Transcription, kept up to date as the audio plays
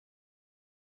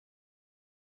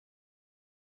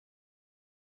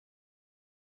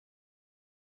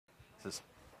This is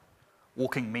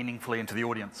walking meaningfully into the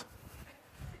audience.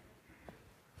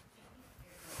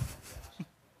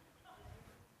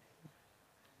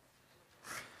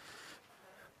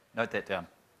 Note that down.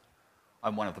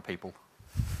 I'm one of the people.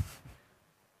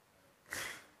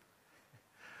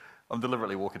 I'm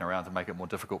deliberately walking around to make it more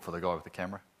difficult for the guy with the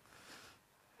camera.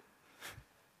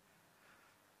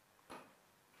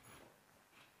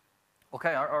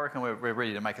 Okay, I reckon we're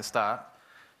ready to make a start.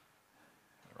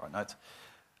 Right notes.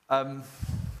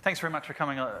 Thanks very much for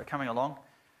coming along.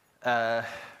 The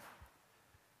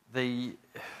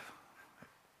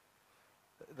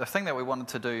thing that we wanted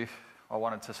to do, I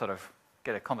wanted to sort of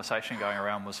get a conversation going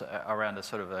around, was around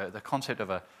the concept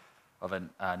of a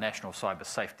national cyber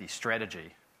safety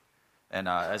strategy. And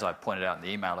as I pointed out in the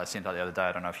email I sent out the other day,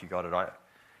 I don't know if you got it.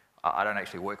 I don't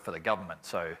actually work for the government,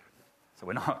 so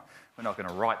we're not going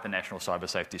to write the national cyber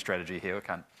safety strategy here. We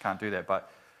can't do that,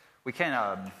 but we can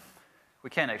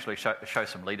actually show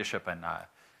some leadership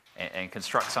and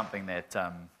construct something that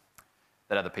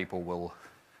other people will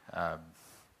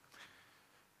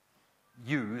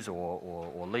use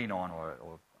or lean on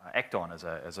or act on as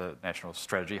a national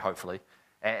strategy, hopefully.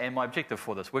 And my objective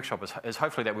for this workshop is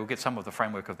hopefully that we'll get some of the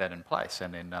framework of that in place,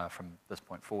 and then from this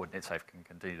point forward, NetSafe can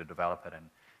continue to develop it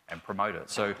and promote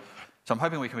it. So I'm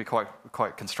hoping we can be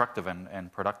quite constructive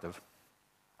and productive.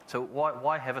 So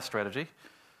why have a strategy?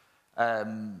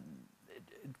 Cyber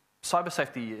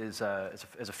safety as a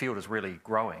field is really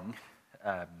growing,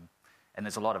 and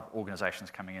there's a lot of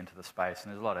organisations coming into the space,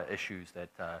 and there's a lot of issues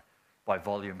that by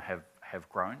volume have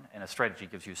grown, and a strategy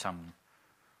gives you some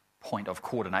point of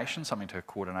coordination, something to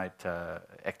coordinate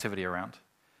activity around.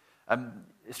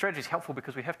 Strategy is helpful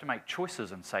because we have to make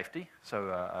choices in safety. So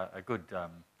a good,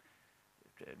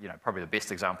 probably the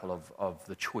best example of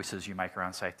the choices you make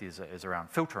around safety is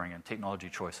around filtering and technology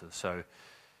choices. So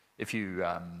if you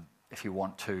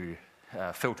want to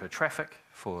filter traffic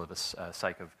for the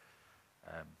sake of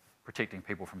protecting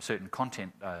people from certain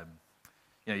content,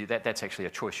 that's actually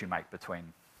a choice you make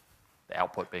between the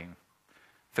output being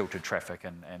filtered traffic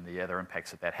and the other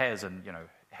impacts that has, and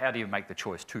how do you make the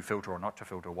choice to filter or not to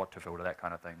filter, what to filter, that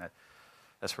kind of thing.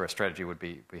 That's where a strategy would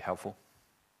be helpful.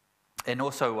 And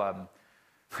also,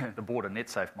 the board of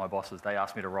NetSafe, my bosses, they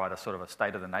asked me to write a sort of a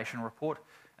state of the nation report,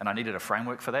 and I needed a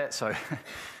framework for that, so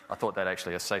I thought that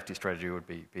actually a safety strategy would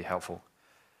be helpful.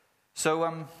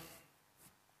 So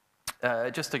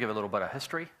just to give a little bit of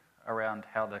history around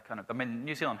how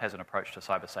New Zealand has an approach to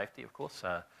cyber safety, of course.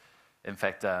 In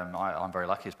fact, I'm very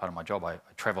lucky as part of my job. I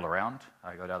travel around,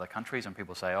 I go to other countries, and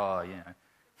people say,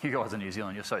 you guys in New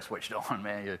Zealand, you're so switched on,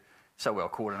 man, you're so well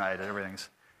coordinated, everything's...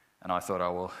 And I thought,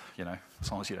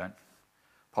 as long as you don't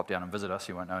pop down and visit us,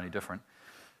 you won't know any different.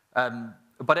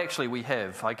 But actually we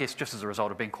have, I guess just as a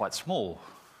result of being quite small,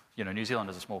 New Zealand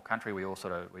is a small country, we all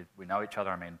we know each other.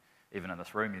 I mean, even in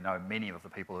this room, you know many of the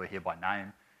people who are here by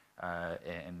name,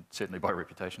 and certainly by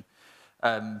reputation.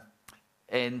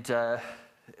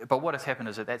 But what has happened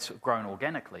is that that's grown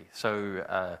organically. So,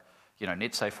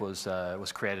 NetSafe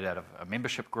was created out of a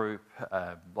membership group.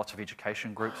 Lots of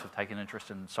education groups have taken interest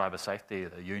in cyber safety,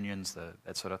 the unions,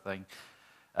 that sort of thing.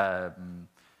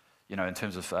 In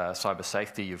terms of cyber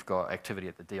safety, you've got activity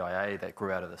at the DIA that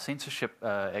grew out of the censorship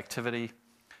activity.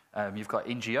 You've got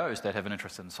NGOs that have an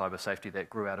interest in cyber safety that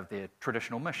grew out of their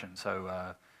traditional mission.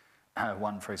 So,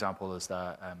 one, for example, is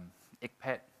the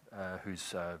ICPAT,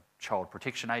 who's a child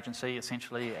protection agency,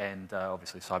 essentially, and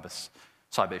obviously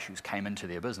cyber issues came into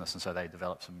their business, and so they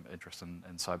developed some interest in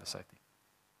cyber safety.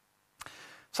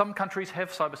 Some countries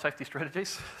have cyber safety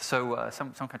strategies, so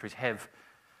some countries have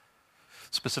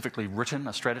specifically written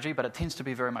a strategy, but it tends to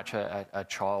be very much a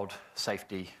child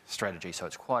safety strategy, so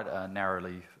it's quite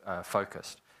narrowly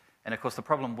focused. And of course, the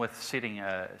problem with saying,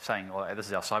 this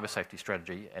is our cyber safety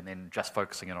strategy, and then just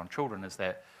focusing it on children is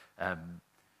that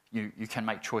you can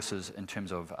make choices in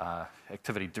terms of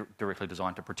activity directly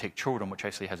designed to protect children, which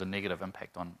actually has a negative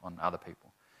impact on other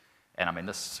people. And I mean,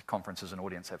 this conference is an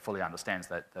audience that fully understands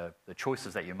that the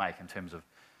choices that you make in terms of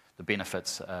the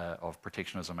benefits of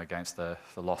protectionism against the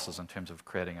losses in terms of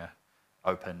creating an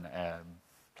open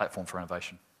platform for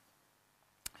innovation.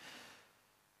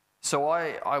 So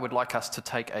I would like us to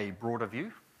take a broader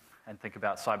view and think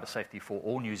about cyber safety for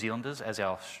all New Zealanders as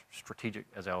our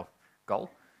goal.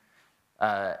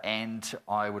 And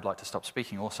I would like to stop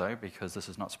speaking also, because this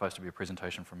is not supposed to be a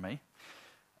presentation from me,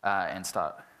 and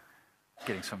start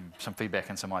getting some feedback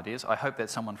and some ideas. I hope that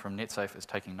someone from NetSafe is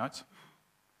taking notes.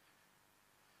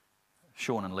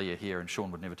 Sean and Lee are here, and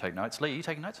Sean would never take notes. Lee, are you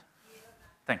taking notes? Yeah.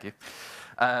 Thank you.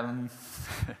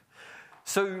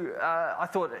 So I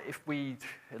thought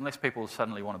unless people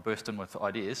suddenly want to burst in with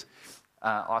ideas,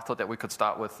 I thought that we could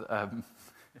start with an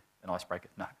icebreaker.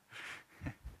 No.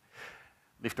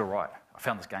 Left or right? I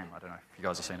found this game. I don't know if you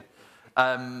guys have seen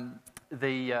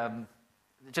it.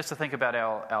 Just to think about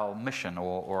our mission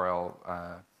or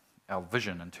our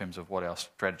vision in terms of what our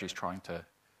strategy is trying to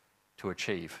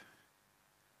achieve.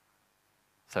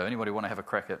 So anybody want to have a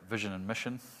crack at vision and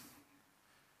mission?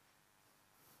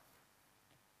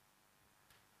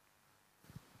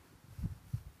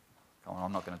 Come on,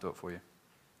 I'm not going to do it for you.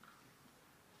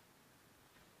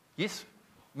 Yes?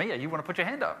 Mia, you want to put your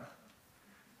hand up?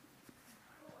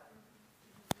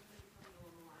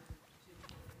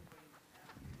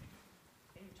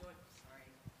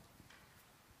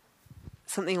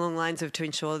 Something along the lines of to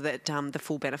ensure that the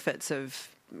full benefits of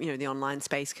the online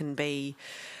space can be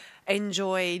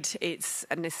enjoyed. It's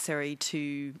necessary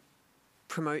to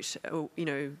promote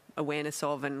awareness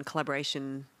of and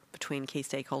collaboration between key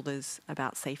stakeholders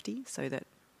about safety, so that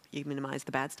you minimise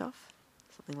the bad stuff.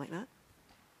 Something like that.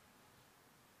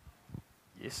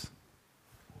 Yes.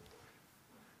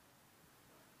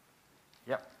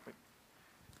 Yep. I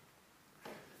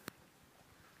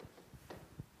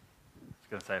was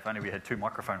going to say, if only we had 2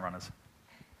 microphone runners.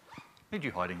 Who'd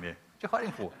you hiding there? What are you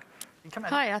hiding for? You come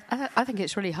out. Hi, I think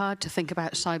it's really hard to think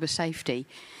about cyber safety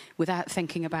without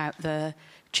thinking about the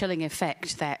chilling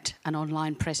effect that an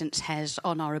online presence has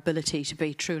on our ability to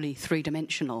be truly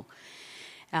three-dimensional.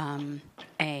 And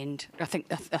I think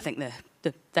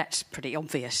that's pretty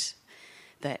obvious,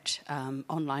 that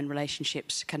online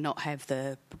relationships cannot have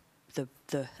an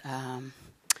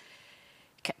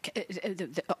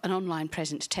online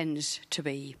presence tends to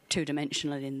be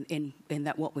two-dimensional in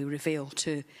that what we reveal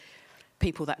to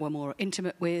people that we're more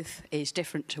intimate with is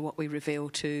different to what we reveal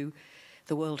to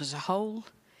the world as a whole,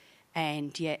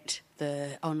 and yet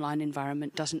the online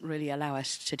environment doesn't really allow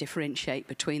us to differentiate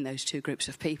between those two groups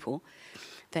of people.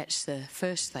 That's the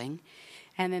first thing.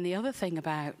 And then the other thing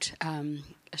about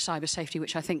cyber safety,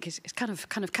 which I think is kind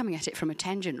of coming at it from a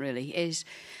tangent really, is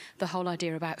the whole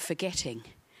idea about forgetting.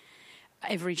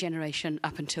 Every generation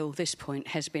up until this point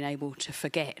has been able to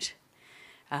forget,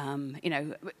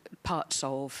 parts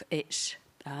of its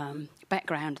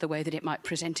background, the way that it might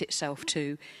present itself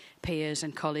to peers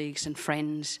and colleagues and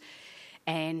friends,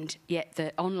 and yet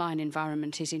the online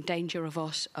environment is in danger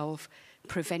of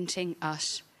preventing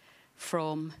us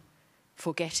from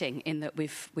forgetting, in that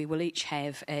we will each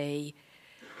have a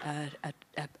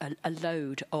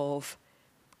load of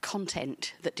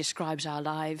content that describes our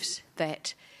lives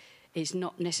that is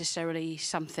not necessarily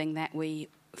something that we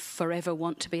forever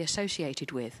want to be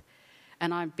associated with.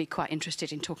 And I'd be quite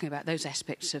interested in talking about those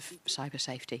aspects of cyber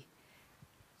safety.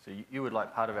 So you would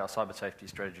like part of our cyber safety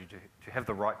strategy to have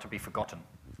the right to be forgotten?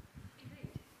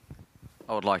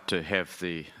 I would like to have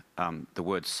the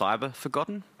word cyber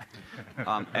forgotten.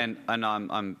 And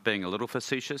I'm being a little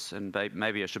facetious, and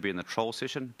maybe I should be in the troll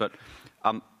session, but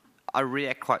I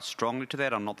react quite strongly to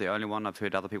that. I'm not the only one. I've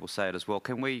heard other people say it as well.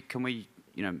 Can we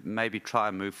maybe try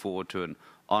and move forward to an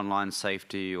online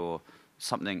safety or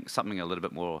something a little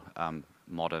bit more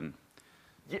modern?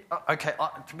 Yeah, okay,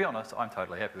 to be honest, I'm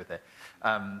totally happy with that.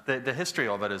 The history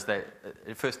of it is that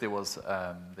at first there was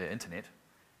the internet,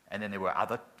 and then there were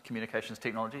other communications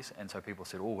technologies, and so people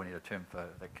said, we need a term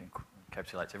that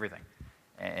encapsulates everything.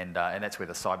 And that's where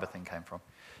the cyber thing came from.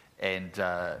 And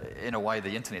in a way,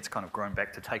 the internet's kind of grown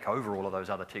back to take over all of those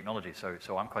other technologies.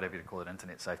 So I'm quite happy to call it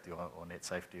internet safety or net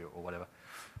safety or whatever.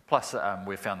 Plus,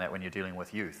 we've found that when you're dealing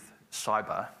with youth,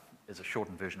 cyber is a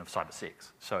shortened version of cyber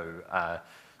sex. So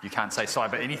you can't say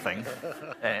cyber anything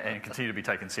and continue to be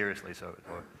taken seriously. So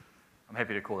I'm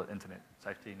happy to call it internet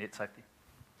safety, net safety.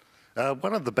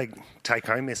 One of the big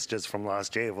take-home messages from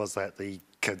last year was that the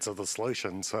kids are the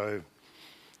solution. So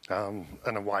in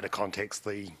a wider context,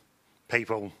 the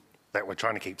people that we're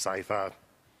trying to keep safe are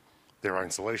their own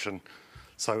solution.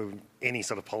 So any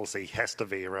sort of policy has to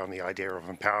be around the idea of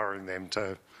empowering them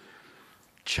to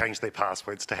change their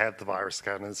passwords, to have the virus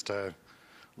scanners, to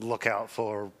look out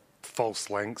for false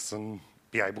links and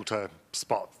be able to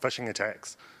spot phishing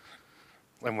attacks,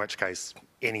 in which case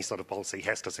any sort of policy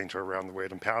has to centre around the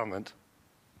word empowerment.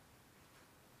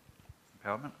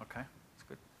 Empowerment, okay, that's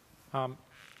good.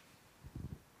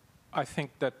 I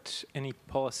think that any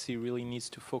policy really needs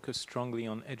to focus strongly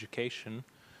on education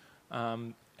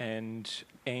and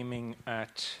aiming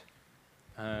at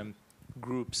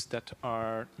groups that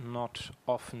are not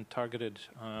often targeted,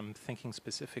 thinking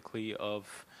specifically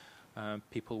of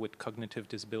people with cognitive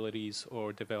disabilities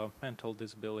or developmental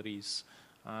disabilities.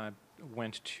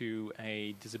 Went to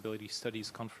a disability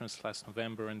studies conference last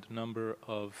November, and the number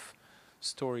of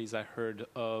stories I heard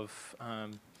of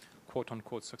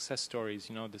quote-unquote success stories.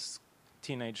 You know, this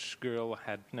teenage girl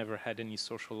had never had any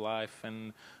social life,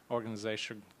 and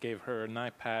organization gave her an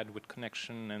iPad with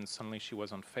connection, and suddenly she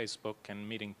was on Facebook and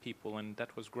meeting people, and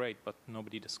that was great, but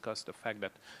nobody discussed the fact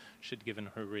that she'd given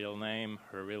her real name,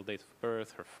 her real date of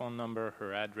birth, her phone number,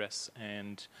 her address,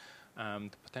 and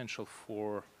the potential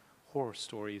for horror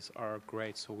stories are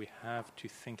great. So we have to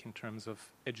think in terms of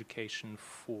education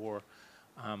for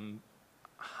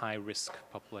high-risk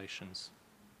populations.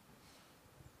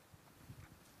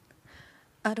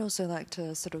 I'd also like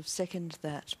to sort of second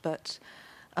that, but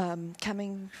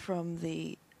coming from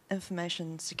the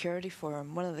Information Security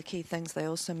Forum, one of the key things they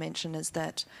also mention is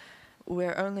that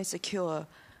we're only secure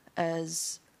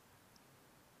as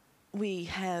we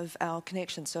have our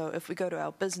connection. So if we go to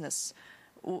our business,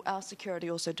 our security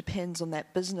also depends on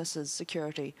that business's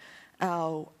security.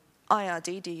 Our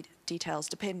IRD details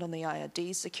depend on the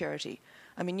IRD's security.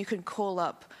 I mean, you can call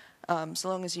up, so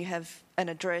long as you have an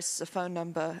address, a phone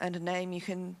number, and a name, you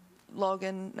can log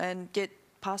in and get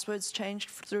passwords changed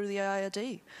through the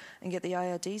IRD and get the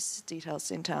IRD's details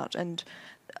sent out. And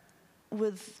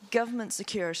with government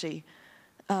security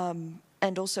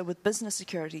and also with business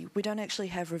security, we don't actually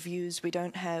have reviews. We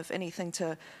don't have anything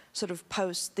to sort of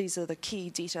post, these are the key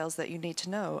details that you need to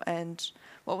know. And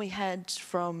what we had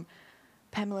from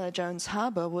Pamela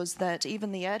Jones-Harbour was that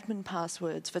even the admin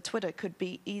passwords for Twitter could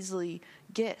be easily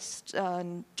guessed.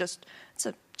 It's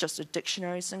just a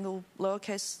dictionary, single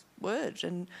lowercase word.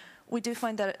 And we do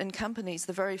find that in companies,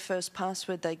 the very first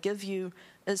password they give you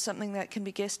is something that can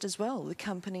be guessed as well, the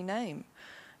company name,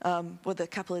 with a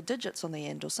couple of digits on the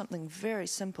end or something very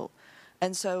simple.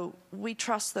 And so we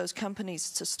trust those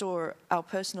companies to store our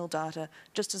personal data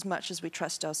just as much as we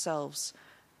trust ourselves.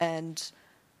 And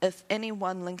if any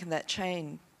one link in that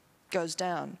chain goes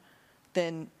down,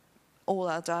 then all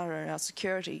our data and our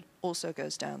security also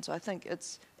goes down. So I think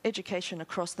it's education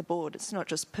across the board. It's not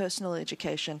just personal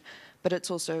education, but it's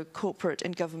also corporate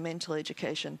and governmental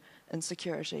education and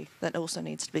security that also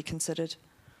needs to be considered.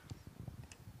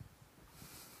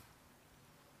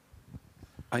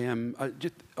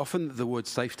 Often the word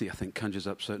safety, I think, conjures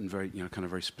up certain very, kind of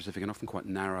very specific and often quite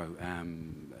narrow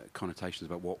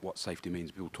connotations about what safety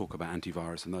means. People talk about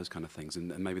antivirus and those kind of things,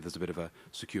 and maybe there's a bit of a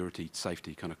security,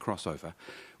 safety kind of crossover.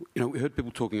 We heard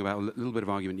people talking about a little bit of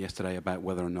argument yesterday about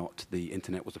whether or not the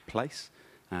internet was a place,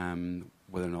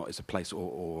 whether or not it's a place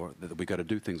or that we've got to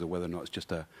do things, or whether or not it's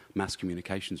just a mass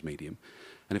communications medium.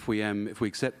 And if we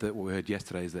accept that what we heard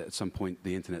yesterday is that at some point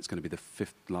the internet's going to be the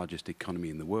 5th largest economy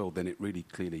in the world, then it really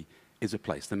clearly is a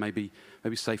place. Then maybe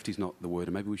safety's not the word,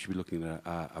 and maybe we should be looking at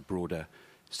a broader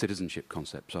citizenship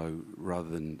concept. So rather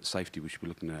than safety, we should be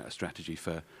looking at a strategy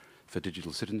for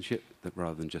digital citizenship,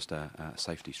 rather than just a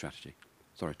safety strategy.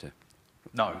 Sorry to...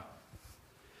 No.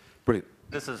 Brilliant.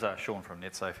 This is Sean from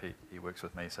NetSafe. He works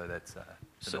with me, so that's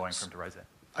annoying for him to raise that.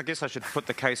 I guess I should put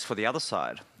the case for the other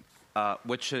side,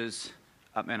 which is,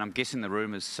 and I'm guessing the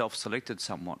room is self-selected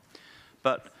somewhat,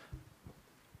 but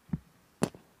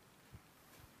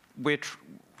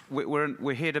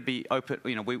we're here to be open.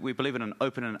 We believe in an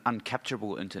open and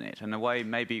uncapturable internet. In a way,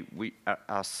 maybe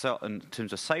in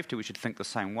terms of safety, we should think the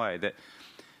same way. That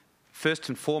first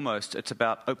and foremost, it's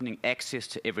about opening access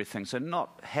to everything. So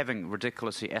not having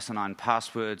ridiculously asinine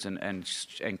passwords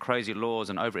and crazy laws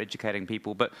and over-educating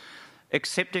people, but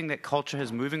accepting that culture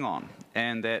is moving on,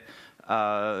 and that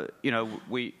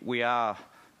we are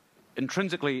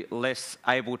intrinsically less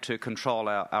able to control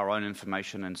our own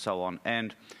information and so on.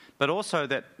 But also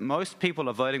that most people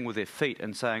are voting with their feet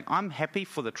and saying, I'm happy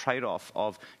for the trade-off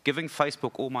of giving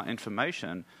Facebook all my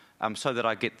information so that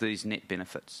I get these net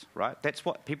benefits, right? That's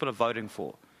what people are voting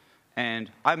for.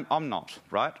 And I'm not,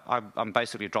 right? I'm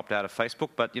basically dropped out of Facebook,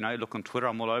 but, look on Twitter,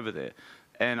 I'm all over there.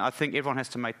 And I think everyone has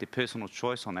to make their personal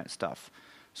choice on that stuff.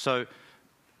 So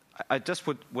I just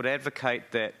would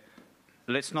advocate that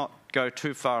let's not go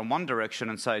too far in one direction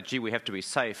and say, gee, we have to be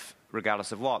safe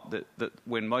regardless of what, that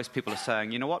when most people are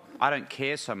saying, you know what, I don't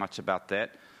care so much about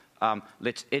that,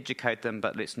 let's educate them,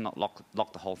 but let's not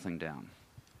lock the whole thing down.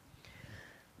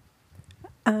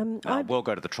 We'll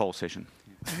go to the troll session.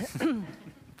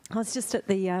 I was just at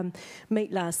the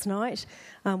meet last night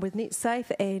with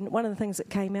NetSafe, and one of the things that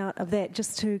came out of that,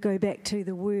 just to go back to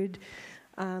the word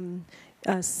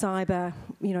cyber,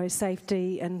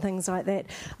 safety and things like that,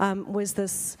 was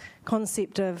this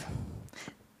concept of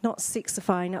not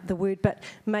sexifying up the word, but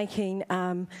making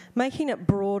it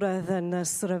broader than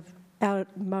this sort of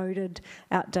outmoded,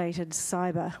 outdated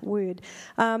cyber word.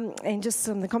 And just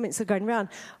some of the comments that are going around.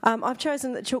 I've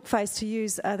chosen at Chalkface to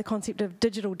use the concept of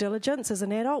digital diligence as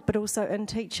an adult, but also in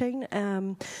teaching,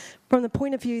 from the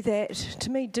point of view that, to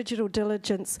me, digital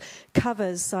diligence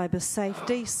covers cyber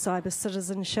safety, cyber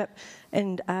citizenship,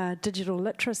 and digital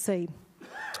literacy,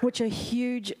 which are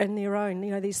huge in their own.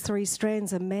 You know, these three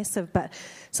strands are massive, but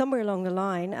somewhere along the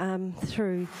line,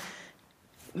 through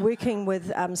working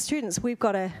with students, we've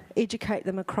got to educate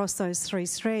them across those three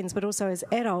strands, but also as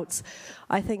adults,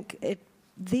 I think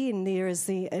then there is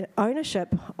the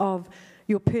ownership of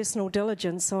your personal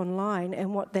diligence online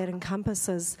and what that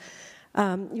encompasses.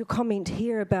 Your comment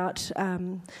here about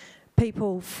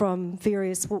people from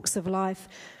various walks of life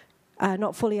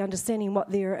not fully understanding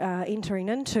what they're entering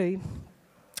into,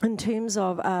 in terms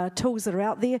of tools that are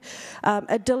out there,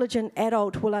 a diligent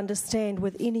adult will understand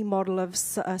with any model of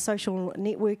social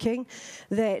networking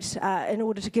that in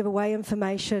order to give away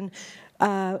information,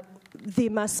 there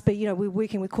must be, we're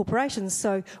working with corporations,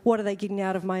 so what are they getting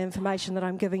out of my information that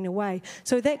I'm giving away?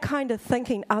 So that kind of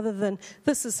thinking, other than,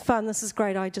 this is fun, this is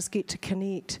great, I just get to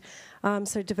connect.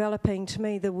 So developing, to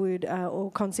me, the word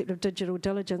or concept of digital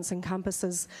diligence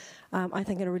encompasses, I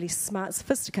think in a really smart,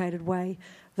 sophisticated way,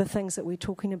 the things that we're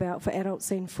talking about for adults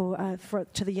and for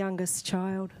to the youngest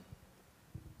child.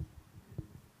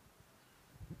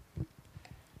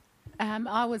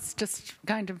 I was just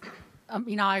going to,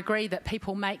 I agree that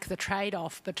people make the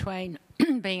trade-off between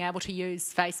being able to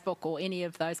use Facebook or any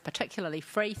of those particularly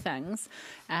free things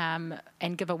and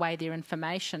give away their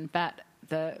information, but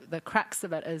the crux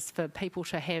of it is for people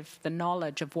to have the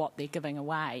knowledge of what they're giving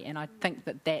away, and I think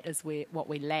that is what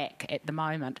we lack at the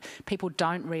moment. People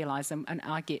don't realise, and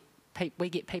we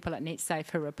get people at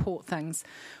NetSafe who report things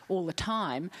all the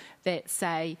time that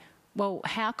say, well,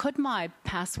 how could my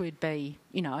password be,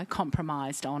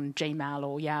 compromised on Gmail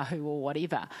or Yahoo or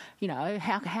whatever?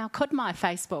 How could my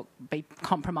Facebook be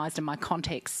compromised and my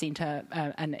contacts sent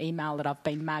an email that I've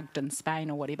been mugged in Spain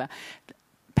or whatever?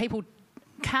 People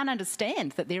can't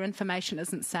understand that their information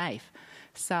isn't safe.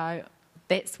 So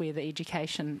that's where the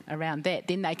education around that,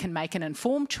 then they can make an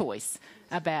informed choice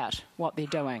about what they're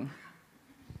doing.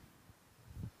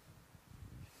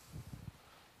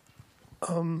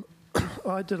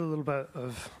 I did a little bit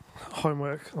of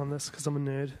homework on this because I'm a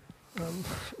nerd,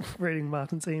 reading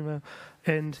Martin's email,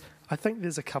 and I think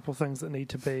there's a couple things that need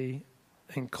to be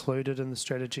included in the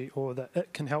strategy or that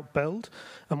it can help build,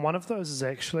 and one of those is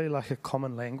actually like a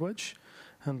common language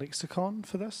and lexicon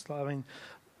for this.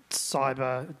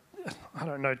 Cyber, I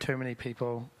don't know too many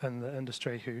people in the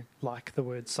industry who like the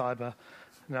word cyber.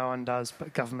 No one does,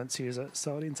 but governments use it,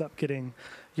 so it ends up getting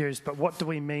used. But what do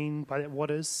we mean by that? What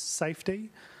is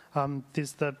safety?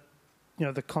 There's the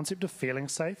concept of feeling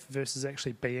safe versus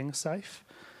actually being safe,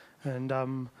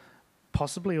 and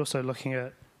possibly also looking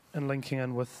at and linking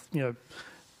in with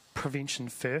prevention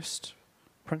first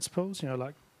principles.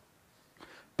 Like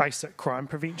basic crime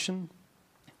prevention,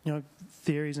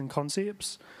 theories and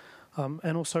concepts,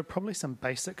 and also probably some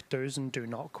basic do's and do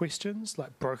not questions,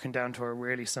 like broken down to a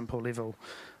really simple level.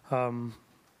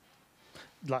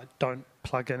 Like don't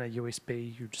plug in a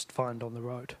USB you just find on the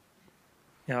road.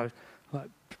 Like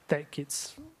that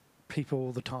gets people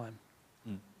all the time.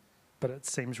 But it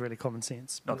seems really common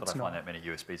sense. Not that I find that many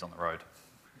USBs on the road.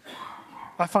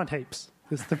 I find heaps.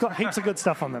 They've got heaps of good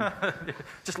stuff on them.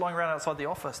 Just lying around outside the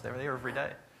office. They're there every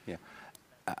day. Yeah.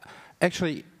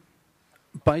 Actually,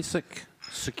 basic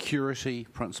security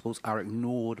principles are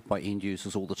ignored by end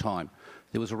users all the time.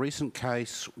 There was a recent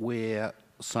case where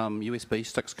some USB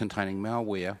sticks containing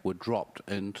malware were dropped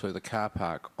into the car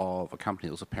park of a company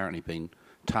that was apparently being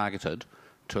targeted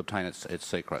to obtain its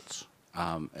secrets.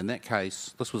 In that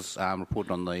case, this was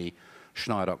reported on the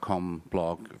Schneier.com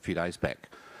blog a few days back.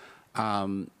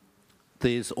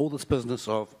 There's all this business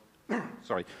of,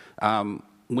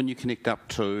 when you connect up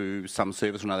to some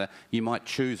service or another, you might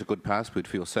choose a good password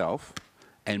for yourself,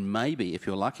 and maybe, if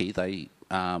you're lucky, they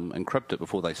encrypt it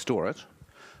before they store it.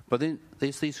 But then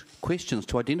there's these questions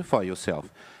to identify yourself.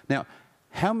 Now,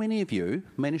 how many of you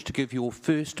managed to give your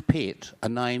first pet a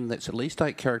name that's at least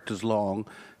 8 characters long,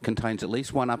 contains at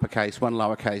least one uppercase, one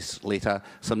lowercase letter,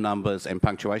 some numbers and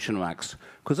punctuation marks?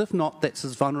 Because if not, that's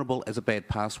as vulnerable as a bad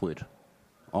password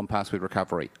on password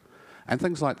recovery and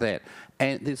things like that.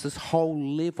 And there's this whole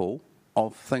level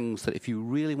of things that if you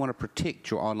really want to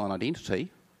protect your online identity,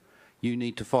 you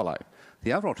need to follow.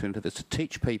 The other alternative is to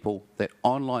teach people that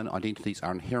online identities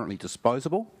are inherently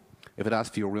disposable. If it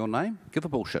asks for your real name, give a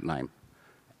bullshit name.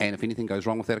 And if anything goes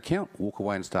wrong with that account, walk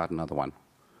away and start another one.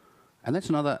 And that's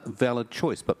another valid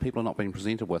choice, but people are not being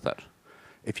presented with it.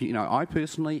 I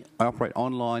personally operate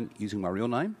online using my real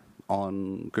name.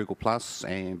 on Google Plus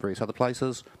and various other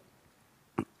places,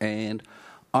 and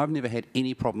I've never had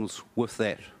any problems with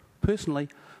that personally,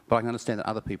 but I can understand that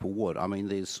other people would. I mean,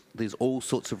 there's all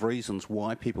sorts of reasons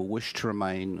why people wish to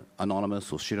remain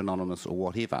anonymous or pseudonymous or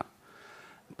whatever,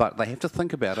 but they have to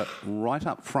think about it right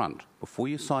up front. Before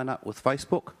you sign up with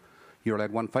Facebook, you're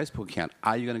allowed one Facebook account.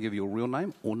 Are you going to give your real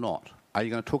name or not? Are you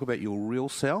going to talk about your real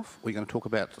self, or are you going to talk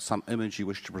about some image you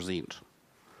wish to present?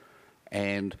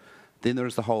 And then there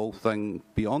is the whole thing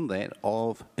beyond that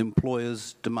of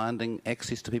employers demanding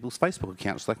access to people's Facebook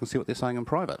accounts so they can see what they're saying in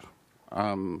private.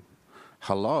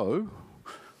 Hello?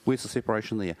 Where's the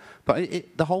separation there? But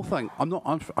the whole thing, I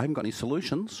haven't got any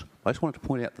solutions. I just wanted to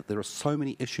point out that there are so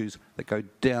many issues that go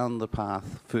down the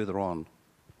path further on.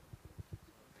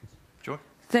 Joy?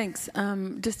 Thanks.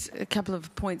 Just a couple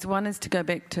of points. One is to go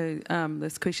back to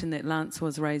this question that Lance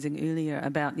was raising earlier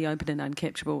about the open and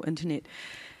uncapturable internet.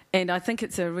 And I think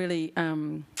it's a really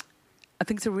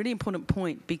important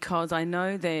point, because I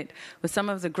know that with some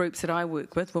of the groups that I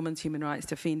work with, women's human rights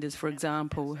defenders, for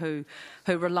example, who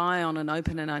rely on an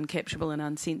open and uncapturable and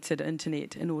uncensored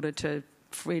internet in order to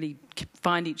really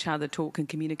find each other, talk and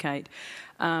communicate,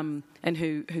 and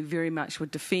who very much would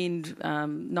defend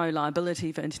no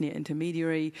liability for internet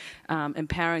intermediary,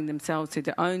 empowering themselves through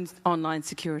their own online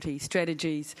security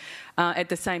strategies, at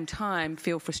the same time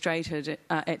feel frustrated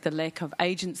at the lack of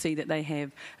agency that they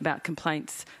have about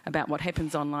complaints about what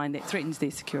happens online that threatens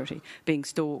their security, being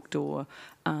stalked or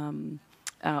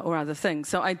other things.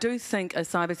 So I do think a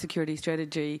cybersecurity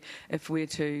strategy, if we're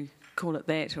to call it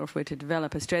that, or if we're to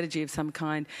develop a strategy of some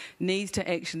kind, needs to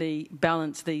actually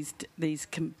balance these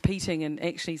competing and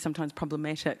actually sometimes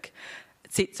problematic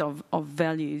sets of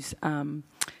values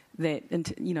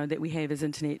that we have as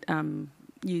internet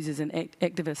users and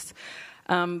activists.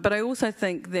 But I also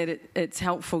think that it's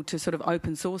helpful to sort of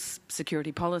open source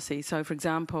security policy. So, for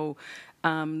example,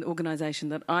 the organisation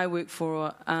that I work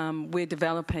for, we're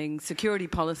developing security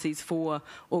policies for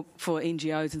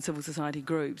NGOs and civil society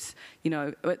groups,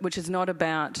 which is not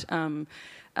about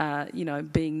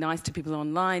being nice to people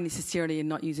online necessarily and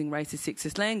not using racist,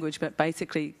 sexist language, but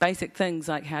basic things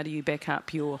like how do you back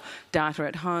up your data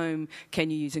at home,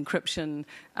 can you use encryption,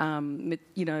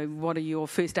 what are your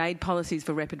first aid policies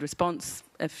for rapid response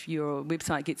if your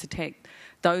website gets attacked,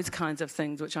 those kinds of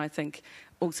things, which I think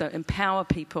also empower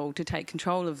people to take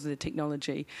control of the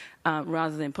technology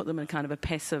rather than put them in kind of a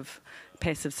passive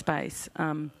space.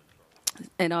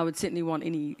 And I would certainly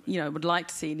would like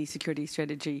to see any security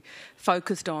strategy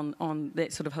focused on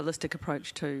that sort of holistic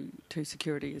approach to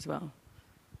security as well.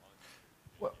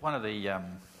 One of the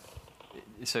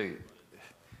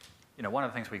one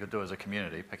of the things we could do as a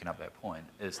community, picking up that point,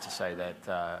 is to say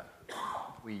that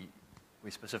we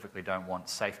specifically don't want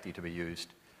safety to be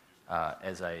used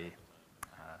as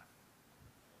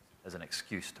an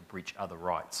excuse to breach other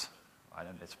rights. Right?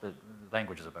 And the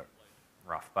language is a bit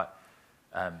rough, but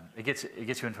it gets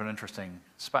you into an interesting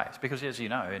space because, as you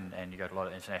know, and you go to a lot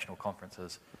of international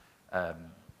conferences,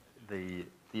 the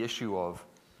issue of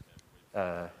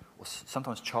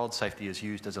sometimes child safety is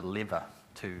used as a lever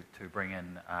to bring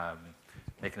in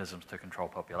mechanisms to control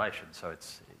population. So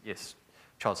yes,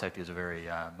 child safety is a very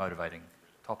motivating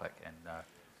topic, and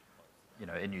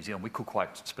in New Zealand we could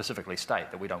quite specifically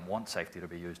state that we don't want safety to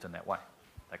be used in that way.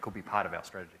 That could be part of our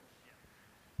strategy.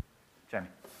 Jamie.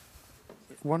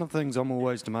 One of the things I'm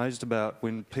always amazed about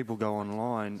when people go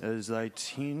online is they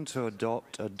tend to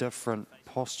adopt a different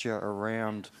posture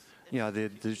around,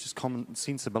 there's just common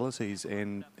sensibilities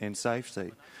and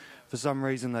safety. For some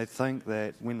reason they think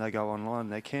that when they go online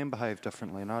they can behave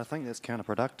differently, and I think that's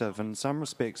counterproductive. In some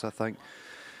respects, I think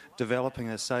developing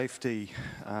a safety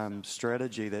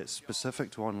strategy that's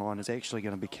specific to online is actually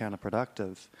going to be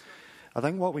counterproductive. I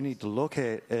think what we need to look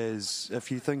at is,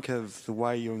 if you think of the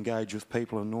way you engage with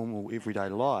people in normal everyday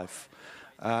life,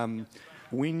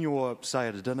 when you're, say,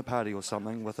 at a dinner party or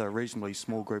something with a reasonably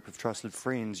small group of trusted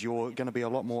friends, you're going to be a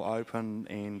lot more open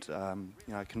and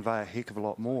convey a heck of a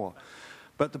lot more.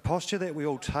 But the posture that we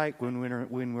all take when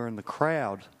we're in the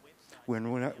crowd, when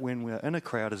we're in a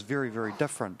crowd, is very, very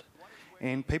different.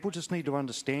 And people just need to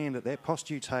understand that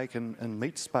posture you take in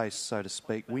meet space, so to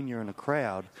speak, when you're in a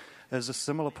crowd, is a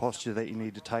similar posture that you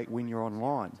need to take when you're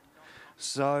online.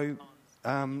 So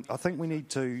I think we need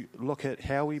to look at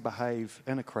how we behave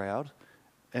in a crowd,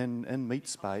 in meet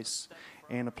space,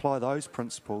 and apply those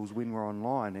principles when we're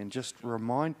online, and just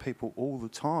remind people all the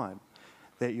time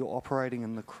that you're operating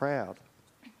in the crowd.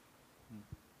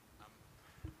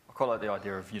 I quite like the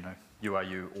idea of, you are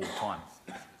you all the time.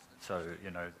 So,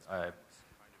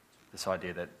 this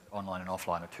idea that online and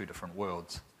offline are two different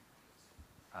worlds,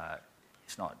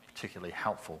 it's not particularly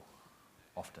helpful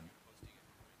often.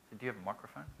 Do you have a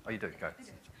microphone? Oh, you do.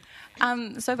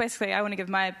 Go. So basically, I want to give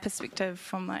my perspective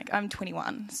from, I'm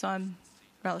 21, so I'm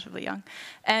relatively young.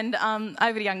 And I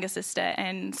have a younger sister,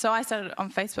 and so I started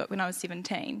on Facebook when I was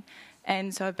 17,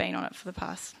 and so I've been on it for the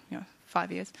past,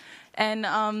 5 years.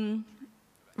 And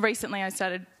recently I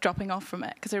started dropping off from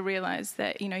it because I realised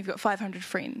that, you've got 500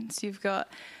 friends. You've got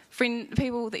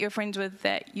people that you're friends with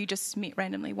that you just met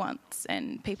randomly once,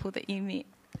 and people that you met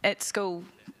at school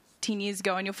 10 years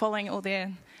ago, and you're following all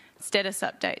their status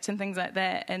updates and things like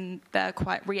that, and they're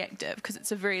quite reactive because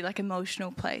it's a very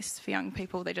emotional place for young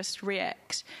people. They just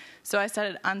react. So I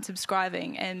started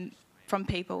unsubscribing from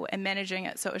people and managing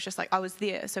it, so it was just I was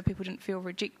there, so people didn't feel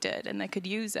rejected and they could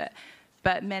use it,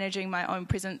 but managing my own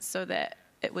presence so that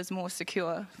it was more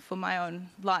secure for my own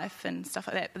life and stuff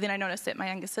like that. But then I noticed that my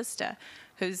younger sister,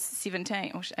 who's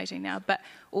 17, or she's 18 now, but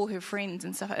all her friends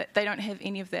and stuff like that, they don't have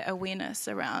any of that awareness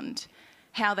around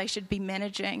how they should be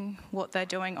managing what they're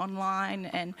doing online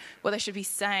and what they should be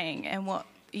saying, and what,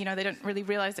 they don't really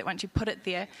realise that once you put it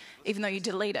there, even though you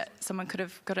delete it, someone could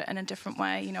have got it in a different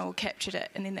way, or captured it,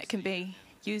 and then that can be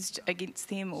used against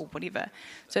them or whatever.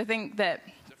 So I think that,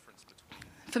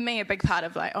 for me, a big part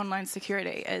of online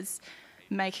security is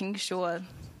making sure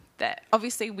that,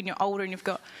 obviously when you're older and you've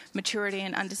got maturity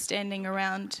and understanding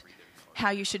around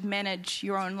how you should manage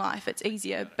your own life, it's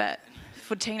easier, but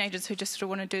for teenagers who just sort of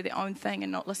want to do their own thing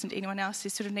and not listen to anyone else, there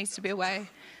sort of needs to be a way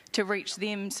to reach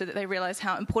them so that they realise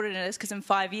how important it is, because in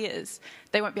 5 years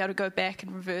they won't be able to go back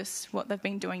and reverse what they've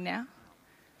been doing now.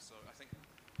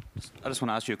 I just want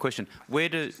to ask you a question. Where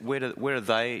are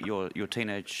they, your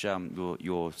teenage,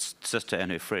 your sister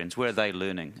and her friends, where are they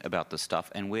learning about this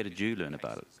stuff, and where did you learn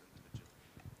about it?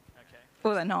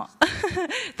 Well, they're not.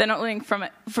 They're not learning from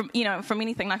it, from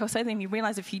anything. Like I was saying, then you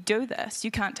realise if you do this,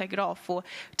 you can't take it off or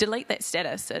delete that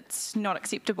status. It's not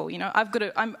acceptable.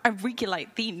 I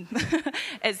regulate them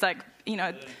as so,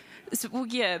 well,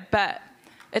 yeah, but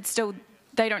it's still,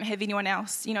 they don't have anyone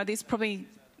else. There's probably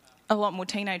a lot more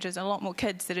teenagers, a lot more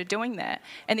kids that are doing that,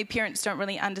 and their parents don't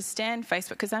really understand Facebook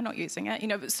because they're not using it.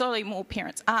 But slowly more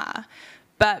parents are.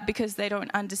 But because they don't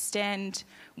understand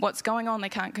what's going on, they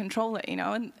can't control it,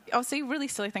 And I'll see really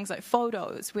silly things like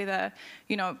photos where they're,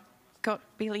 got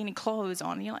barely any clothes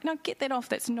on. And you're like, no, get that off.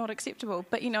 That's not acceptable.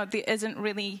 But, there isn't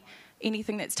really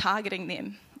anything that's targeting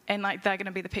them. And, they're going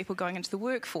to be the people going into the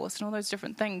workforce and all those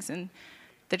different things. And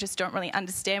they just don't really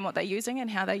understand what they're using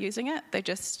and how they're using it. They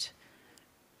just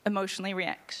emotionally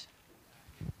react.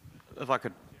 If I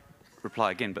could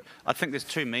reply again, but I think there's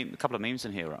a couple of memes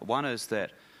in here. Right? One is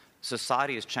that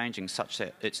society is changing such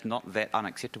that it's not that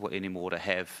unacceptable anymore to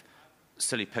have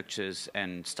silly pictures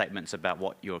and statements about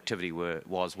what your activity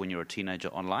was when you were a teenager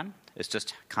online. It's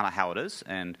just kind of how it is,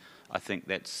 and I think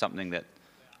that's something that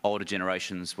older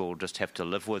generations will just have to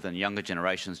live with, and younger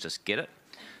generations just get it.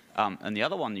 And the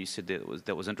other one you said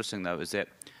that was interesting, though, is that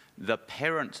the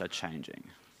parents are changing.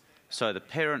 So the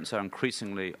parents are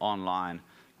increasingly online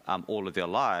all of their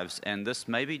lives, and this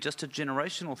may be just a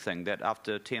generational thing, that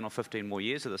after 10 or 15 more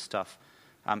years of this stuff,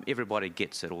 everybody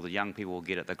gets it, or the young people will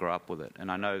get it, they grow up with it. And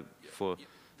I know for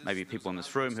maybe people in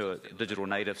this room who are digital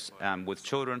natives with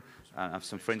children, I have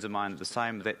some friends of mine the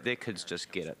same, that their kids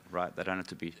just get it, right? They don't have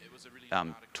to be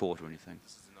taught or anything.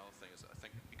 This is another thing, is I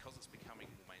think because it's becoming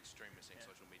more mainstream, we're seeing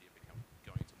social media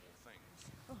going into more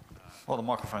things. Well, the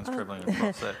microphone's dribbling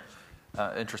across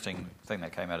that. Interesting thing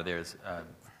that came out of there is,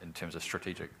 in terms of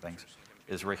strategic things,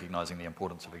 is recognising the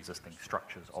importance of existing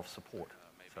structures of support.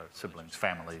 So siblings,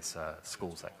 families,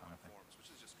 schools, that kind of thing.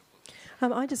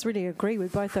 I just really agree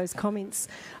with both those comments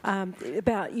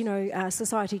about,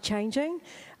 society changing,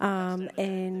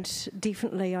 and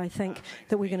definitely I think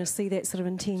that we're going to see that sort of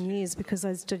in 10 years, because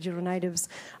those digital natives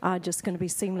are just going to be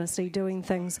seamlessly doing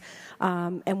things,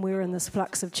 and we're in this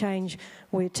flux of change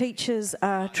where teachers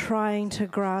are trying to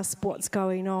grasp what's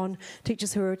going on,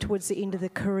 teachers who are towards the end of their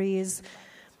careers,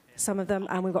 some of them,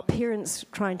 and we've got parents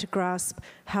trying to grasp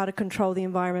how to control the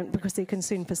environment because they're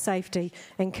concerned for safety,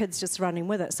 and kids just running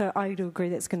with it. So I do agree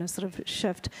that's going to sort of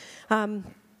shift.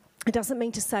 It doesn't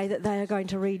mean to say that they are going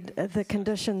to read the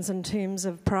conditions in terms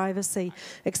of privacy,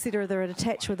 etc., that are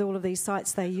attached with all of these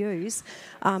sites they use,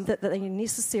 that they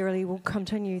necessarily will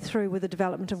continue through with the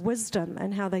development of wisdom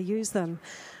and how they use them.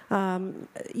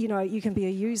 You can be a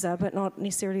user, but not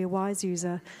necessarily a wise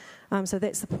user. So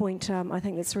that's the point. I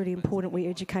think that's really important where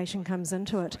education comes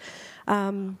into it.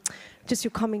 Just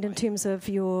your comment in terms of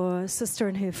your sister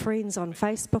and her friends on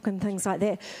Facebook and things like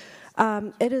that.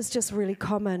 it is just really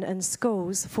common in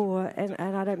schools and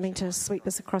I don't mean to sweep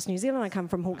this across New Zealand, I come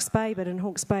from Hawke's Bay, but in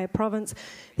Hawke's Bay province,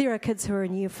 there are kids who are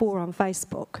in year 4 on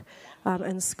Facebook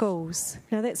in schools.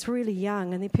 Now that's really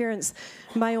young, and their parents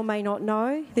may or may not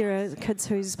know. There are kids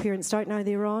whose parents don't know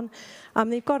they're on.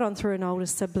 They've got on through an older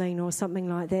sibling or something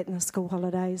like that in the school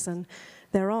holidays, and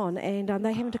they're on, and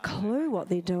they haven't a clue what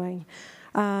they're doing.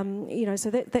 So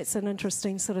that's an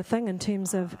interesting sort of thing in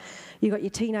terms of you've got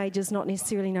your teenagers not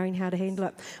necessarily knowing how to handle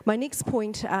it. My next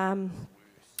point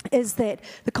is that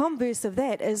the converse of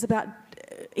that is about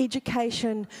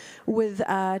education with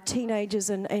teenagers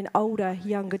and older,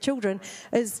 younger children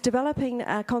is developing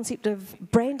a concept of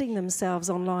branding themselves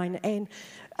online and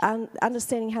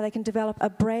understanding how they can develop a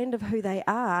brand of who they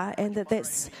are, and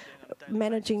that's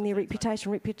managing their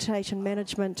reputation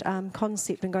management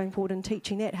concept, and going forward and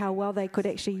teaching that, how well they could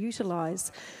actually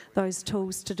utilise those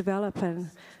tools to develop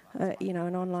an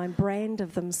online brand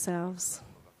of themselves.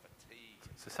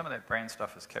 So some of that brand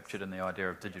stuff is captured in the idea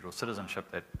of digital citizenship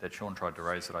that Sean tried to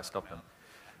raise that I stopped him.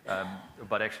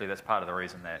 But actually that's part of the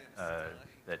reason that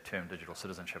that term digital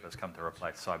citizenship has come to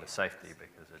replace cyber safety,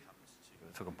 because it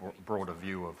took a broader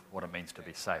view of what it means to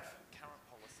be safe.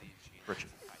 Richard.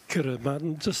 Kia ora,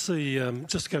 Martin. Just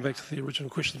to go back to the original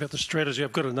question about the strategy,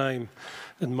 I've got a name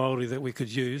in Māori that we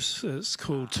could use. It's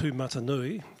called Tū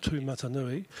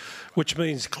Matanui, which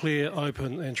means clear,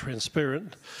 open and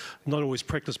transparent. Not always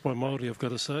practiced by Māori, I've got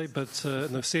to say, but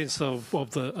in the sense of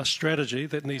a strategy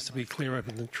that needs to be clear,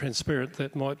 open and transparent,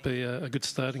 that might be a good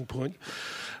starting point.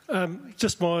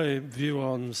 Just my view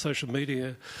on social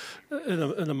media in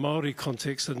a Māori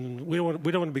context, and we don't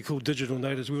want to be called digital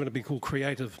natives, we want to be called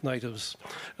creative natives,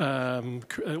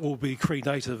 or be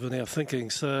native in our thinking.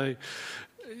 So,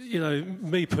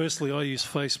 me personally, I use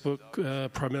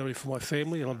Facebook primarily for my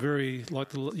family, and I'm very, like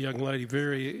the young lady,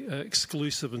 very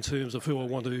exclusive in terms of who I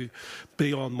want to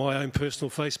be on my own personal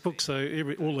Facebook. So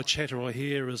all the chatter I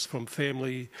hear is from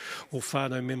family or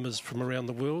whānau members from around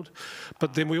the world.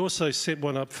 But then we also set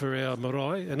one up for our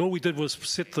marae, and all we did was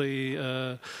set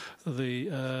the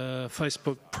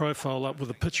Facebook profile up with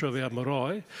a picture of our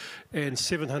marae, and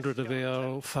 700 of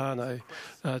our whānau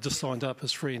just signed up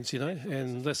as friends,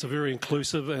 and that's a very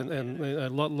inclusive, and a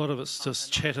lot of it's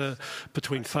just chatter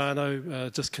between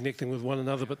whānau, just connecting with one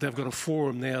another, but they've got a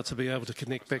forum now to be able to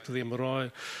connect back to their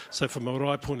marae. So from a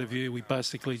marae point of view, we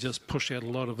basically just push out a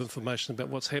lot of information about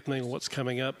what's happening and what's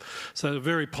coming up. So a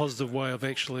very positive way of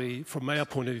actually, from our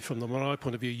point of view, from the marae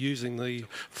point of view, using the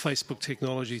Facebook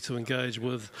technology to engage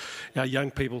with our young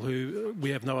people who we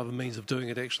have no other means of doing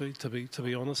it, actually, to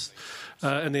be honest.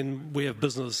 And then we have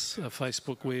business Facebook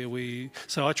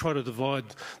so I try to divide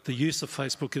the use of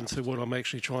Facebook into what I'm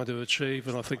actually trying to achieve,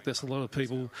 and I think that's a lot of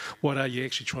people, what are you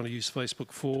actually trying to use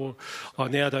Facebook for? I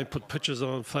now don't put pictures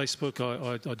on Facebook.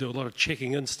 I do a lot of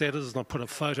checking in status, and I put a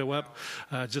photo up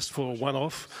just for a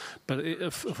one-off. But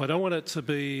if I don't want it to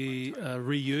be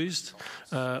reused,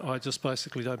 I just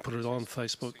basically don't put it on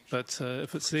Facebook. But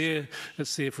if it's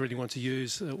there for anyone to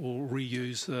use or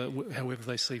reuse however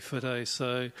they see fit.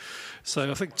 So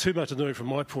I think Tū Matanui, from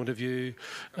my point of view,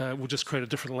 will just create a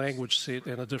different language set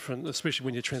and a different, especially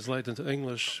when you translate into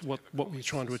English, what we're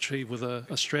trying to achieve with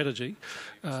a strategy.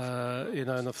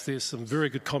 And if there's some very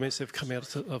good comments that have come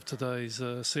out of today's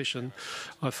session,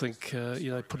 I think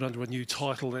put it under a new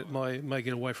title that may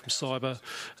get away from cyber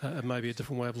and maybe a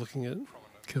different way of looking at it.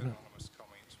 Kia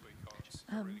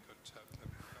ora.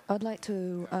 I'd like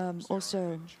to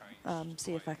also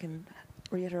see if I can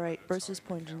reiterate Bruce's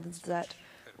point, and that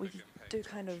we do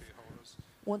kind of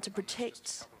want to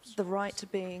protect the right to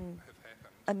being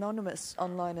anonymous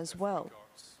online as well.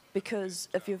 Because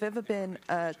if you've ever been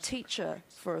a teacher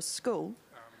for a school,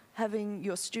 having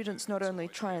your students not only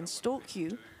try and stalk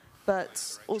you,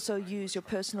 but also use your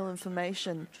personal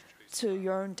information to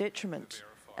your own detriment.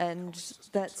 And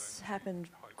that's happened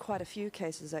quite a few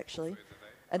cases, actually.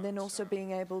 And then also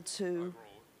being able to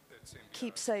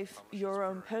keep safe your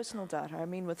own personal data. I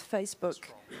mean, with Facebook,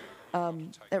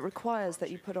 it requires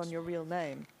that you put on your real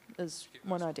name, is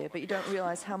one idea, but you don't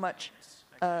realise how much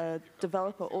a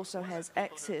developer also has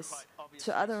access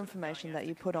to other information that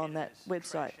you put on that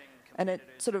website. And it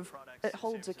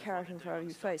holds a carrot in front of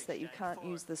your face that you can't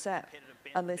use this app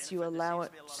unless you allow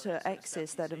it to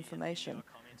access that information.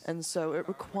 And so it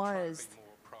requires,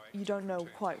 you don't know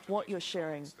quite what you're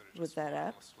sharing with that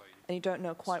app, and you don't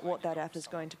know quite what that app is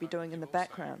going to be doing in the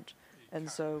background. And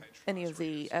so any of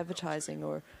the advertising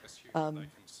or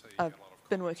I've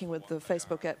been working with the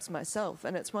Facebook apps myself,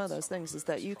 and it's one of those things is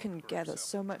that you can gather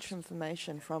so much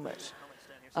information from it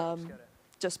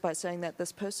just by saying that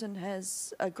this person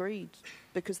has agreed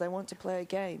because they want to play a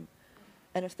game.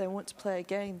 And if they want to play a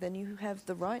game, then you have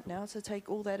the right now to take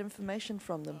all that information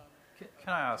from them.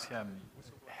 Can I ask,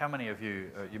 how many of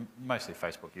you, you're mostly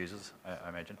Facebook users, I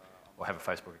imagine, or have a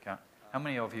Facebook account, how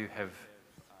many of you have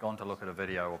gone to look at a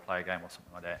video or play a game or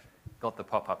something like that, got the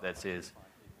pop-up that says,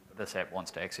 this app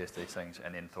wants to access these things,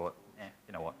 and then thought,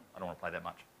 you know what, I don't want to play that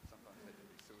much.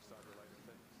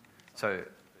 So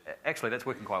actually that's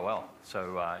working quite well.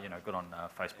 So, good on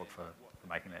Facebook for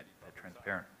making that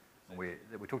transparent. And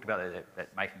we talked about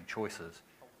that making choices,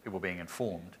 people being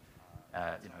informed,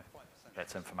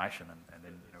 that's information, and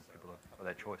then people have got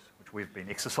that choice, which we've been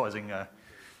exercising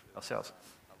ourselves.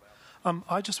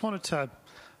 I just wanted to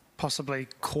possibly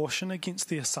caution against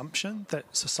the assumption that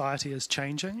society is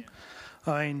changing.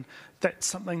 I mean, that's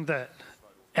something that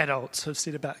adults have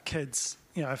said about kids,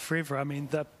 forever. I mean,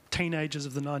 the teenagers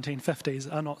of the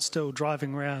 1950s are not still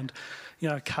driving around,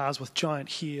 cars with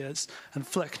giant ears and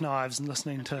flick knives and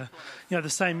listening to, the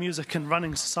same music and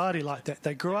running society like that.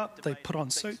 They grew up, they put on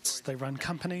suits, they run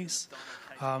companies,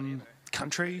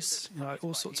 countries,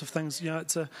 all sorts of things.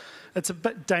 It's a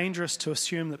bit dangerous to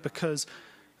assume that because,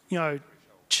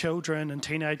 children and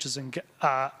teenagers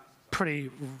are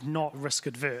pretty not risk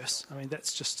adverse. I mean,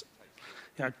 that's just,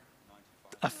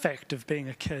 a fact of being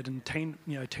a kid in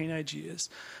teenage years,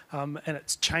 and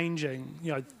it's changing,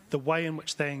 the way in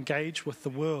which they engage with the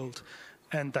world,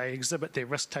 and they exhibit their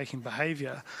risk-taking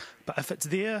behaviour. But if it's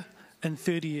there in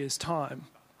 30 years' time,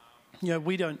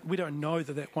 we don't know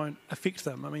that won't affect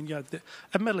them. I mean,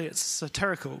 admittedly it's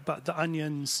satirical, but the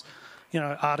Onion's,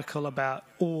 article about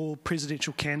all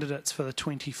presidential candidates for the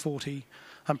 2040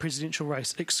 presidential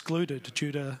race excluded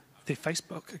due to their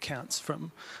Facebook accounts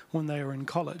from when they were in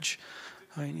college.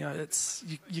 I mean,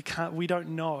 you can't. We don't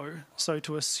know. So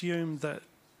to assume that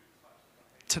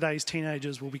today's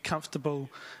teenagers will be comfortable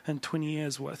in 20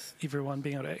 years with everyone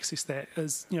being able to access that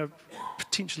is,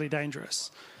 potentially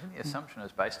dangerous. I think the assumption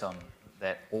is based on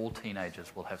that all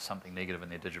teenagers will have something negative in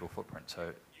their digital footprint.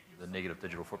 So the negative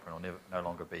digital footprint will no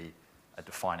longer be a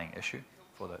defining issue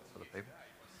for the people.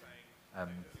 There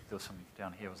was some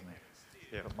down here, wasn't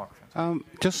there? Yeah.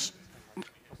 Microphones.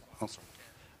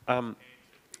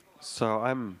 So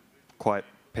I'm quite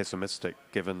pessimistic,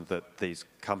 given that these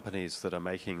companies that are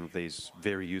making these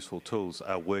very useful tools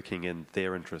are working in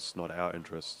their interests, not our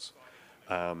interests.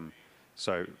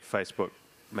 So Facebook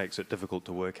makes it difficult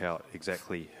to work out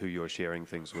exactly who you're sharing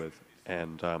things with,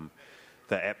 and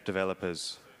the app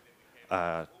developers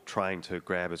are trying to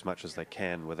grab as much as they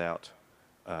can without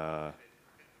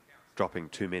dropping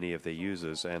too many of their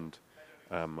users. And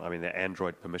the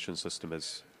Android permission system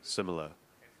is similar.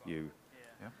 You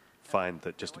find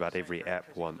that just about every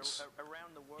app wants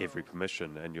every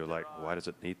permission, and you're like, why does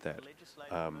it need that?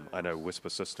 I know Whisper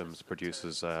Systems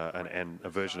produces a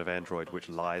version of Android which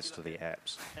lies to the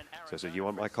apps. So you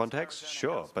want my contacts?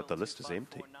 Sure, but the list is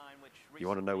empty. You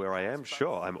want to know where I am?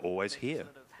 Sure, I'm always here.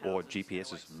 Or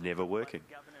GPS is never working.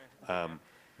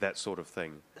 That sort of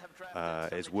thing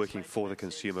is working for the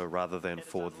consumer rather than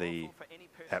for the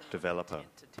app developer,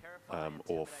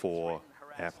 or for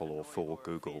Apple or for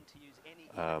Google.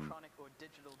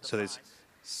 So there's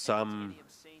some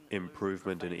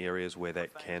improvement in areas where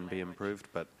that can be improved,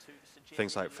 but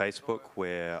things like Facebook,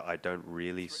 where I don't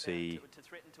really see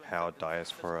how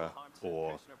diaspora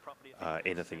or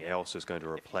anything else is going to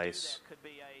replace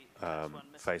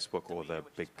Facebook, or the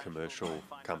big commercial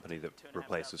company that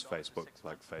replaces Facebook,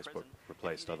 like Facebook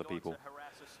replaced other people.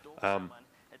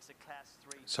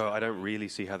 So I don't really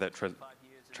see how that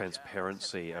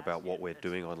transparency about what we're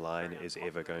doing online is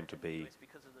ever going to be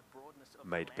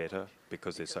made better,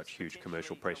 because there's such huge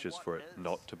commercial pressures for it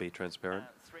not to be transparent.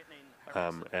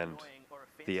 And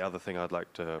the other thing I'd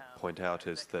like to point out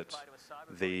is that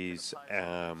these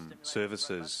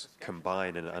services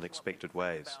combine in unexpected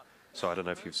ways. So I don't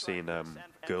know if you've seen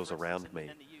Girls Around Me,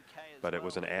 but it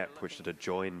was an app which did a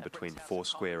join between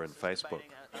Foursquare and Facebook.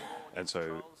 And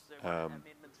so,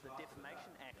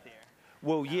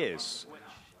 well, yes,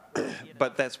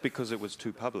 but that's because it was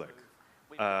too public.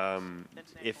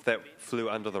 If that flew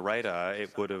under the radar,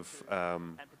 it would have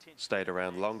stayed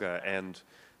around longer, and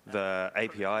the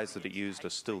APIs that it used are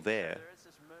still there,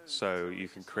 so you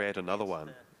can create another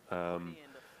one,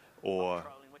 or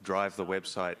drive the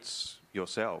websites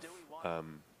yourself.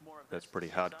 That's pretty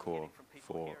hardcore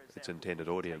for its intended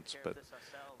audience, but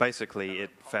basically it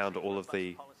found all of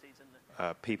the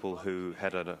people who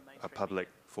had a public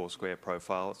Foursquare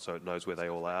profile, so it knows where they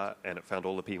all are, and it found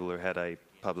all the people who had a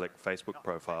public Facebook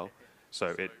profile,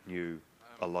 so it knew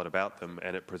a lot about them,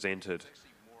 and it presented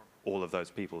all of those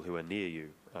people who are near you.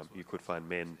 You could find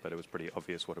men, but it was pretty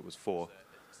obvious what it was for.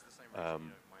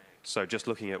 So just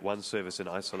looking at one service in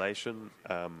isolation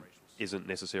isn't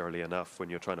necessarily enough when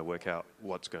you're trying to work out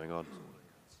what's going on.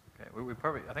 Okay,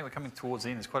 I think we're coming towards the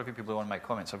end. There's quite a few people who want to make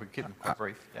comments, so we can keep them quite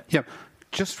brief. Yeah,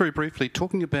 just very briefly,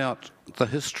 talking about the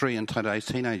history in today's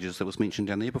teenagers that was mentioned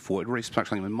down there before, it really struck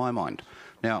something in my mind.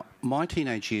 Now, my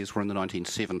teenage years were in the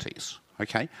 1970s,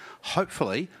 okay?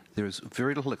 Hopefully, there is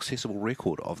very little accessible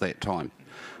record of that time.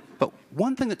 But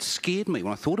one thing that scared me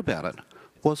when I thought about it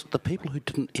was the people who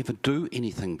didn't ever do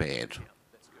anything bad.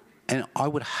 And I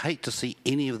would hate to see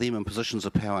any of them in positions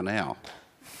of power now.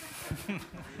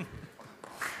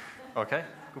 Okay,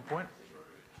 good point.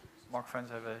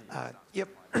 Microphones over. Yep.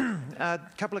 A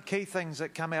couple of key things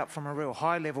that come out from a real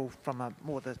high level, from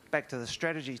back to the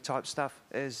strategy type stuff,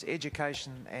 is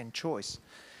education and choice.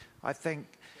 I think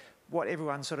what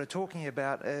everyone's sort of talking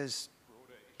about is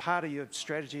part of your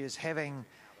strategy is having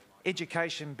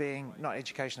education being, not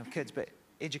education of kids, but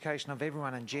education of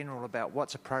everyone in general about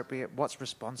what's appropriate, what's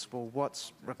responsible,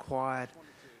 what's required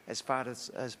as far as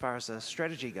the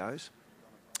strategy goes.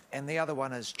 And the other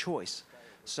one is choice.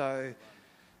 So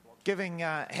having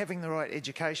the right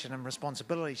education and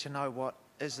responsibility to know what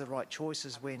is the right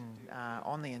choices when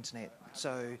on the internet.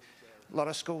 So a lot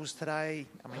of schools today,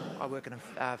 I mean, I work in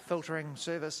a filtering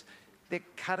service, they're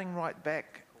cutting right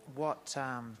back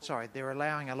they're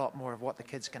allowing a lot more of what the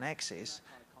kids can access,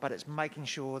 but it's making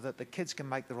sure that the kids can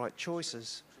make the right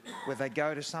choices where they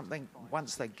go to something.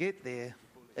 Once they get there,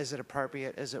 is it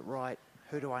appropriate, is it right,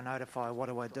 who do I notify, what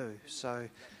do I do? So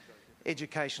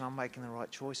education on making the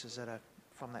right choices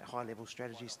from that high level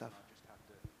strategy stuff.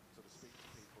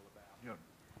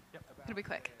 It'll be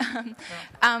quick.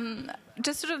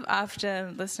 Just sort of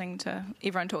after listening to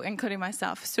everyone talk, including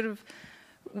myself, sort of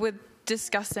with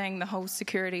discussing the whole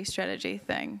security strategy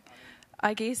thing,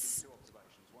 I guess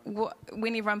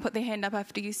when everyone put their hand up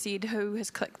after you said who has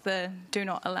clicked the do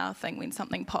not allow thing when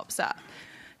something pops up,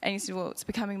 and you said, well, it's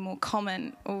becoming more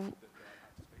common. Well,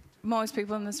 most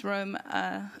people in this room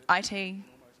are IT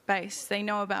based. They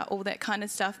know about all that kind of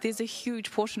stuff. There's a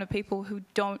huge portion of people who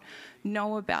don't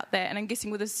know about that. And I'm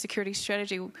guessing with a security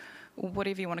strategy, or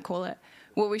whatever you want to call it,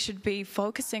 what we should be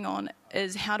focusing on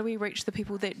is how do we reach the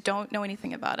people that don't know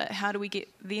anything about it? How do we get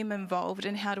them involved?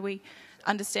 And how do we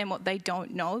understand what they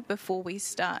don't know before we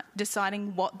start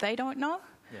deciding what they don't know?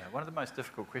 Yeah, one of the most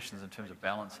difficult questions in terms of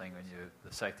balancing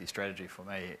the safety strategy for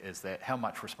me is that how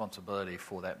much responsibility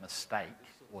for that mistake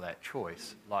or that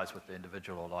choice lies with the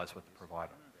individual or lies with the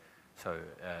provider. So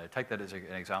take that as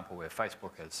an example where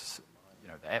Facebook is,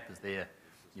 the app is there,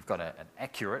 you've got an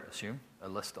accurate, a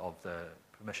list of the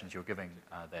permissions you're giving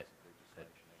that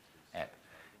app.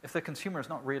 If the consumer is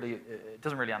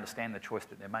doesn't really understand the choice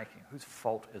that they're making, whose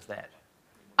fault is that?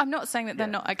 I'm not saying that they're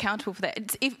not accountable for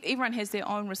that. Everyone has their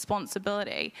own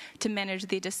responsibility to manage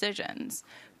their decisions.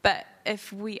 But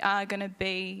if we are going to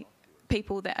be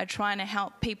people that are trying to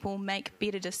help people make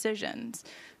better decisions,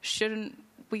 shouldn't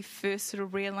we first sort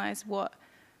of realise what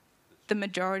the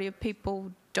majority of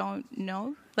people don't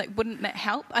know? Like, wouldn't that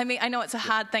help? I mean, I know it's a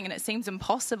hard thing and it seems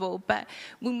impossible, but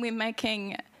when we're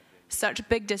making such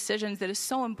big decisions that are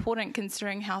so important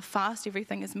considering how fast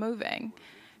everything is moving,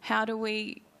 how do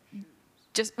we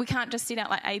can't just set out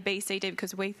like A, B, C, D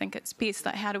because we think it's best.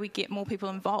 Like, how do we get more people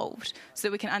involved so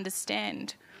that we can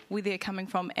understand where they're coming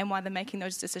from and why they're making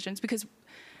those decisions? Because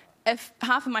if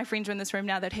half of my friends were in this room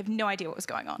now, they'd have no idea what was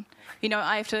going on.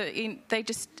 I have to, they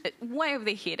just, way over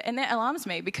their head. And that alarms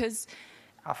me because...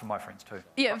 Half of my friends too.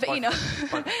 Yeah,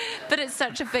 but but it's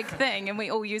such a big thing and we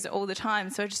all use it all the time.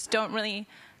 So I just don't really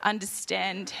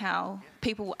understand how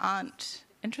people aren't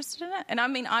interested in it. And I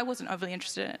mean, I wasn't overly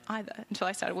interested in it either until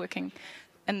I started working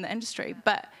in the industry.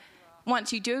 But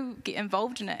once you do get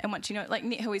involved in it and once like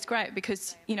NetHui is great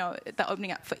because, they're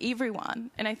opening up for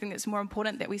everyone. And I think it's more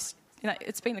important that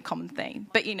it's been a common theme.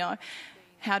 But,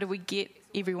 how do we get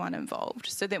everyone involved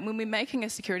so that when we're making a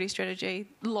security strategy,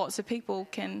 lots of people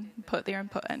can put their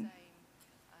input in?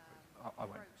 I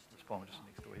won't respond, just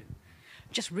next to you.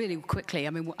 Just really quickly, I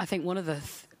mean, I think one of the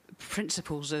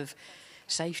principles of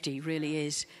safety really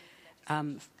is,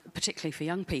 particularly for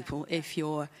young people, if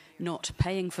you're not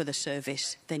paying for the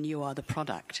service, then you are the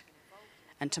product.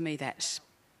 And to me, that's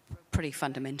pretty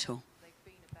fundamental.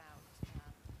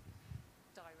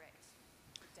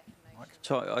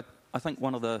 So I think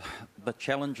one of the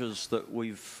challenges that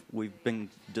we've been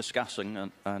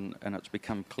discussing, and it's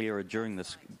become clearer during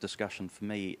this discussion for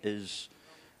me, is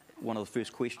one of the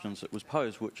first questions that was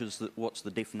posed, which is that what's the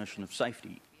definition of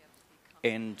safety?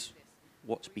 And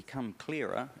what's become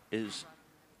clearer is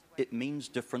it means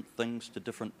different things to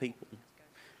different people.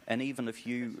 And even if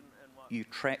you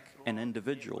track an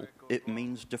individual, it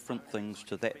means different things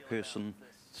to that person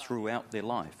throughout their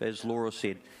life. As Laura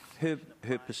said, her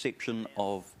perception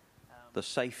of the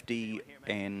safety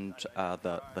and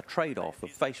the trade-off of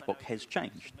Facebook has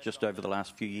changed just over the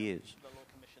last few years.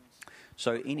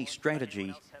 So any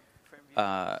strategy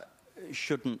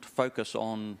shouldn't focus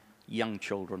on young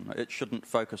children. It shouldn't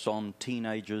focus on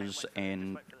teenagers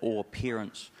or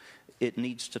parents. It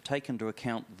needs to take into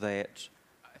account that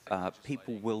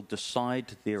people will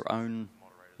decide their own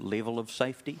level of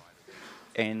safety,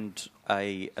 and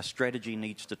a strategy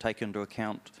needs to take into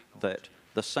account that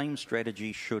the same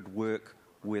strategy should work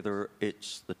whether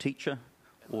it's the teacher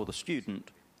or the student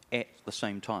at the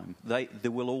same time. There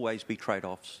will always be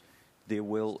trade-offs.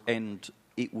 And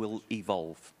it will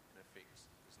evolve.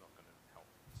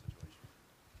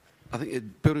 I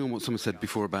think building on what someone said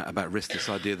before about risk, this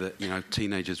idea that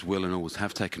teenagers will and always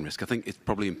have taken risk. I think it's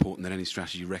probably important that any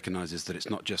strategy recognises that it's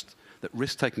not just that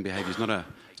risk-taking behaviour is not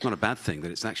a bad thing.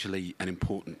 That it's actually an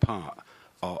important part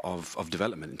of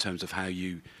development in terms of how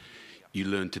you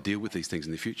learn to deal with these things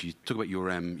in the future. You talk about your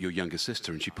younger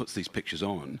sister, and she puts these pictures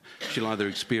on. She'll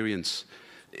either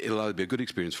it'll either be a good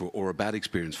experience for her or a bad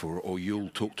experience for her, or you'll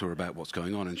talk to her about what's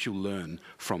going on and she'll learn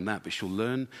from that. But she'll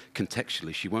learn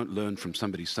contextually. She won't learn from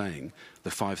somebody saying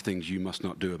the 5 things you must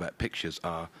not do about pictures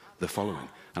are the following.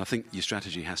 And I think any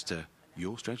strategy has to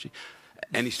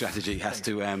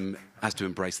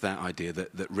embrace that idea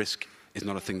that risk is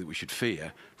not a thing that we should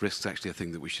fear. Risk is actually a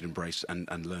thing that we should embrace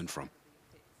and learn from.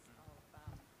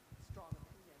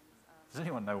 Does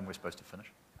anyone know when we're supposed to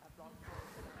finish?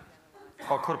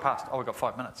 Oh, 1:15. Oh, we've got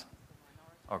 5 minutes.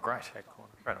 Oh, great.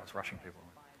 Great, I was rushing people.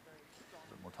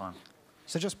 A bit more time.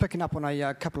 So just picking up on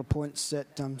a couple of points that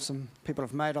some people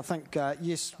have made, I think,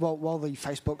 yes, while the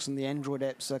Facebooks and the Android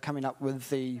apps are coming up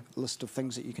with the list of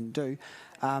things that you can do,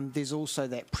 there's also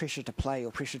that pressure to play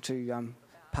or pressure to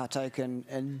partake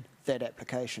in that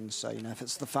application. So, if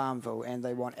it's the Farmville and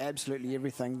they want absolutely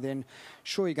everything, then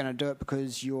sure, you're going to do it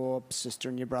because your sister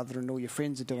and your brother and all your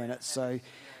friends are doing it. So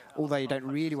although you don't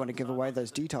really want to give away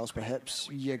those details, perhaps,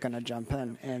 you're going to jump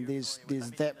in. And there's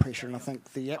that pressure, and I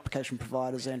think the application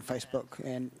providers and Facebook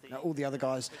and all the other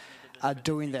guys are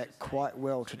doing that quite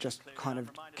well to just kind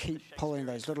of keep pulling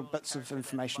those little bits of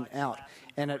information out.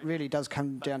 And it really does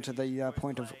come down to the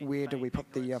point of where do we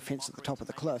put the fence at the top of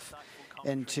the cliff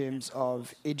in terms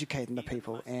of educating the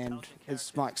people. And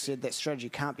as Mike said, that strategy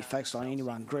can't be focused on any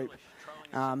one group.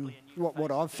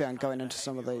 What I've found going into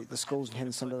some of the schools and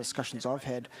having some of the discussions I've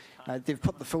had, they've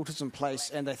put the filters in place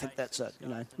and they think that's it.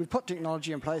 We've put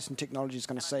technology in place and technology is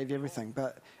going to save everything,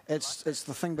 but it's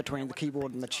the thing between the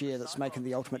keyboard and the chair that's making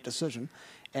the ultimate decision.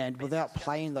 And without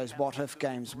playing those what-if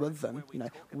games with them,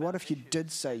 what if you did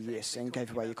say yes and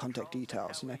gave away your contact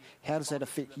details? How does that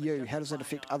affect you? How does that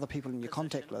affect other people in your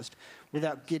contact list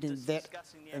without getting that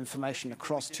information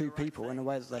across to people in a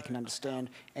way that they can understand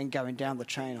and going down the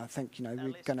chain? I think,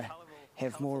 we're going to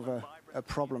have more of a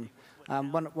problem.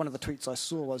 One of the tweets I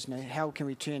saw was, how can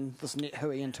we turn this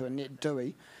NetHui into a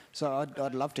NetDui? So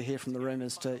I'd love to hear from the room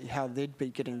as to how they'd be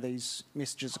getting these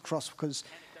messages across, because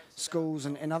schools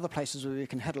and other places where we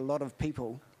can hit a lot of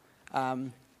people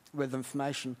with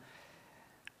information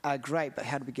are great, but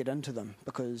how do we get into them?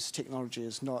 Because technology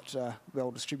is not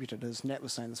well distributed, as Nat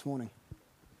was saying this morning.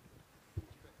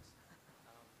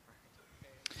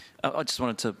 I just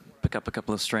wanted to pick up a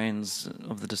couple of strands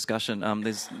of the discussion.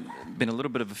 There's been a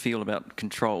little bit of a feel about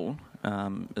control,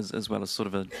 as well as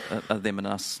sort of a them and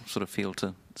us sort of feel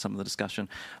to some of the discussion.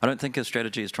 I don't think a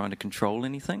strategy is trying to control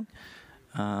anything.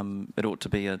 It ought to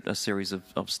be a series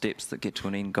of steps that get to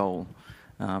an end goal,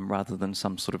 rather than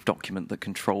some sort of document that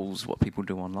controls what people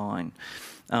do online.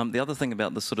 The other thing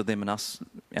about the sort of them and us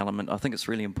element, I think it's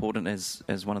really important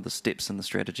as one of the steps in the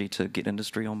strategy to get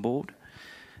industry on board.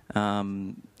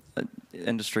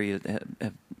 Industry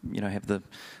have the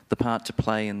part to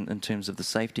play in terms of the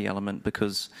safety element,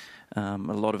 because a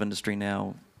lot of industry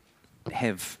now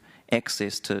have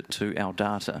access to our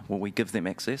data. Well, we give them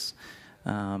access,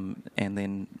 and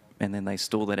then they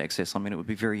store that access. I mean, it would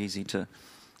be very easy to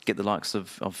get the likes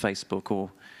of Facebook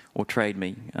or Trade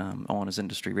Me on as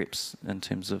industry reps in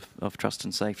terms of trust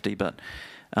and safety, but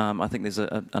I think there's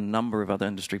a number of other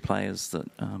industry players that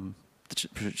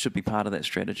should be part of that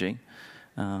strategy.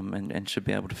 And should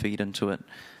be able to feed into it,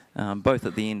 both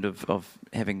at the end of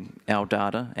having our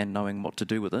data and knowing what to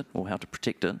do with it or how to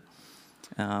protect it,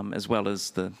 as well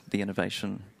as the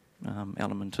innovation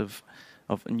element of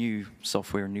new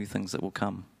software and new things that will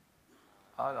come.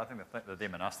 I think the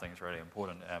them and us thing is really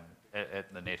important.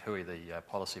 At the NetHui, the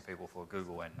policy people for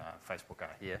Google and Facebook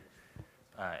are here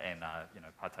and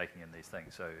partaking in these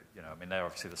things. So they're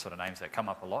obviously the sort of names that come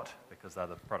up a lot because they're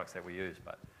the products that we use,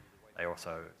 but they're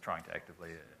also trying to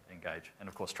actively engage. And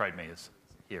of course, Trade Me is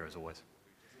here as always.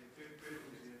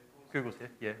 Google's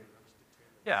here, yeah.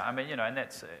 Yeah, I mean, you know,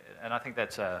 and I think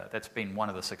that's been one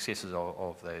of the successes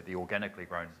of the organically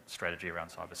grown strategy around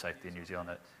cyber safety in New Zealand,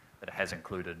 that it has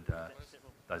included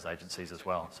those agencies as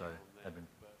well. So they've been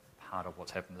part of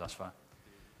what's happened thus far.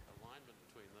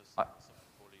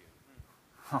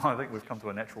 I think we've come to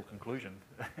a natural conclusion,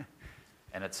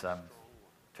 and it's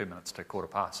 2 minutes to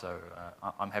 1:15, so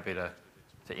I'm happy to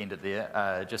end it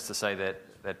there. Just to say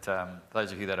that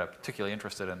those of you that are particularly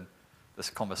interested in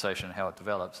this conversation and how it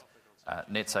develops,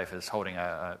 NetSafe is holding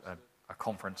a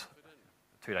conference,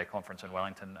 a 2-day conference in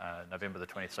Wellington, November the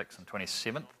 26th and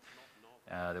 27th.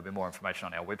 There'll be more information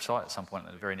on our website at some point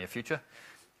in the very near future.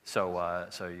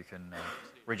 So you can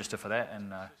register for that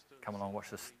and come along and watch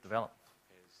this develop.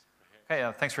 Okay,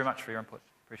 thanks very much for your input.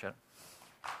 Appreciate it.